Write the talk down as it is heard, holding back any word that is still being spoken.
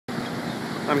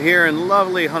I'm here in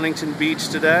lovely Huntington Beach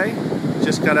today.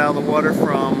 Just got out of the water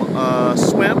from a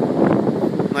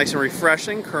swim. Nice and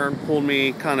refreshing. Current pulled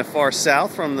me kind of far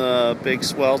south from the big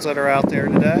swells that are out there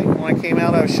today. When I came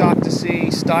out, I was shocked to see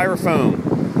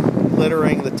styrofoam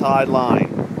littering the tide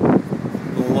line.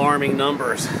 Alarming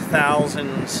numbers.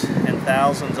 Thousands and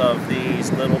thousands of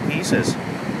these little pieces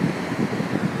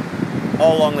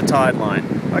all along the tide line.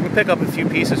 I can pick up a few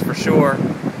pieces for sure,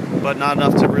 but not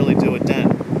enough to really do a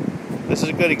dent. This is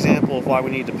a good example of why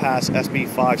we need to pass SB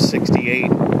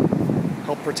 568.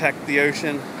 Help protect the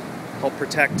ocean, help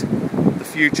protect the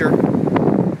future.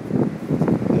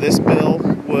 This bill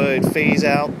would phase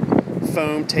out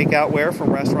foam takeoutware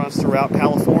from restaurants throughout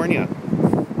California.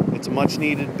 It's a much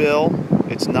needed bill.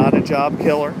 It's not a job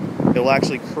killer. It'll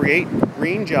actually create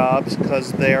green jobs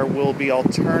because there will be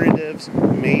alternatives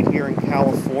made here in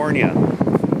California.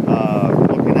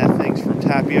 Looking at things from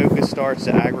tapioca starch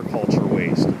to agriculture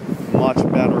waste. Much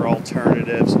better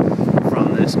alternatives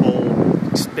from this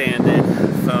old expanded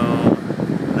foam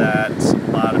that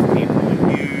a lot of people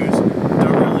use.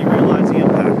 Don't really realize the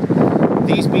impact.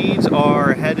 These beads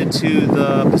are headed to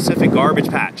the Pacific Garbage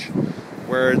Patch,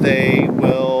 where they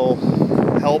will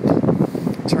help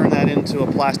turn that into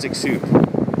a plastic soup.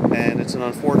 And it's an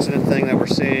unfortunate thing that we're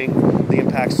seeing. The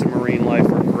impacts to marine life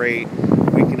are great.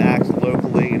 We can act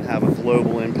locally and have a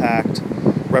global impact.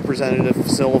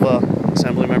 Representative Silva,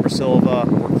 Assemblymember Silva,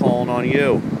 we're calling on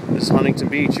you. This is Huntington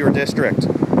Beach, your district.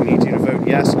 We need you to vote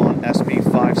yes on SB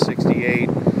 568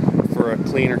 for a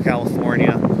cleaner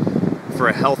California, for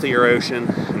a healthier ocean,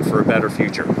 and for a better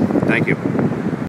future. Thank you.